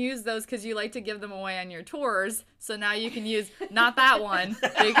you can use those because you like to give them away on your tours. So now you can use, not that one,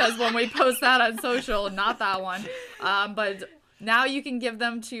 because when we post that on social, not that one. But now you can give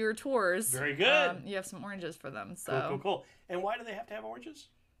them to your tours. Very good. You have some oranges for them. So. Cool. And why do they have to have oranges?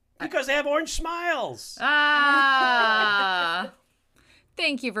 Because they have orange smiles.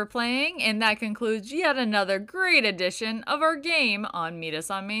 Thank you for playing, and that concludes yet another great edition of our game on Meet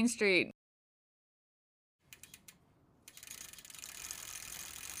Us on Main Street.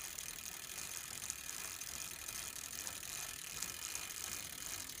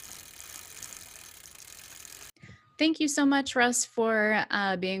 Thank you so much, Russ, for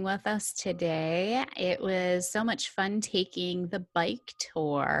being with us today. It was so much fun taking the bike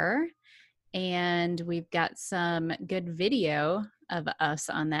tour, and we've got some good video of us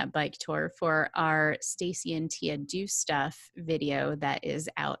on that bike tour for our Stacy and Tia Do Stuff video that is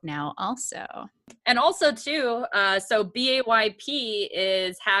out now also. And also too, so BAYP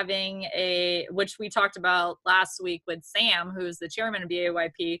is having which we talked about last week with Sam, who's the chairman of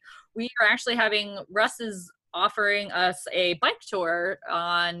BAYP. We are actually having, Russ is offering us a bike tour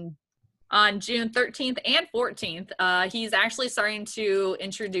on June 13th and 14th. He's actually starting to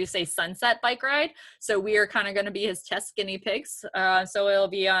introduce a sunset bike ride. So we are kind of going to be his test guinea pigs. So it'll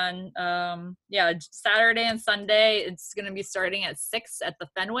be on, Saturday and Sunday. It's going to be starting at 6 at the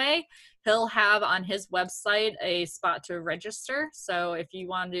Fenway. He'll have on his website a spot to register. So if you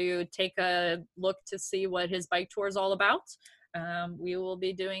want to take a look to see what his bike tour is all about, we will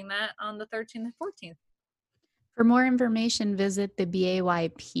be doing that on the 13th and 14th. For more information, visit the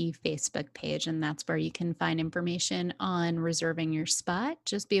BAYP Facebook page, and that's where you can find information on reserving your spot.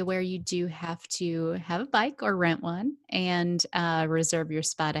 Just be aware you do have to have a bike or rent one and reserve your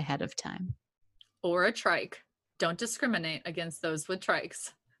spot ahead of time. Or a trike. Don't discriminate against those with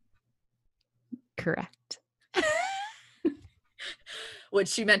trikes. Correct. What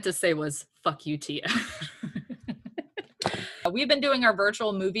she meant to say was, fuck you, Tia. We've been doing our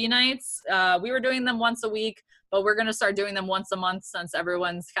virtual movie nights. We were doing them once a week, but we're going to start doing them once a month since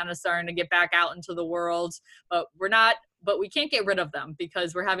everyone's kind of starting to get back out into the world. But we can't get rid of them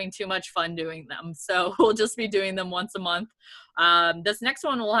because we're having too much fun doing them. So we'll just be doing them once a month. This next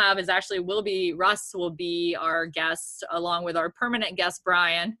one we'll have is actually Russ will be our guest along with our permanent guest,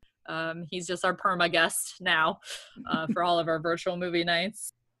 Brian. He's just our perma guest now for all of our virtual movie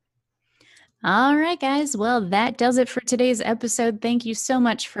nights. All right, guys. Well, that does it for today's episode. Thank you so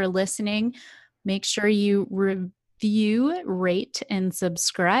much for listening. Make sure you review, rate, and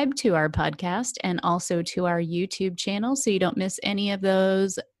subscribe to our podcast and also to our YouTube channel so you don't miss any of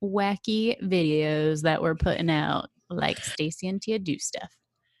those wacky videos that we're putting out, like Stacy and Tia Do Stuff.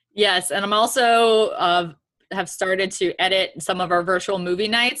 Yes, and I'm also have started to edit some of our virtual movie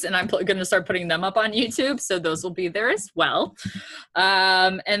nights, and I'm going to start putting them up on YouTube, so those will be there as well.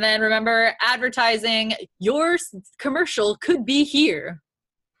 And then remember, advertising, your commercial could be here.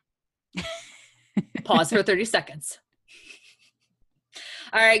 Pause for 30 seconds.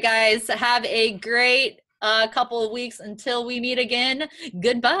 All right, guys, have a great couple of weeks until we meet again.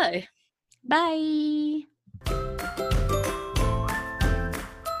 Goodbye. Bye.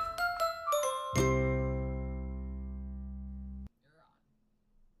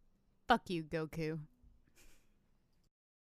 Fuck you, Goku.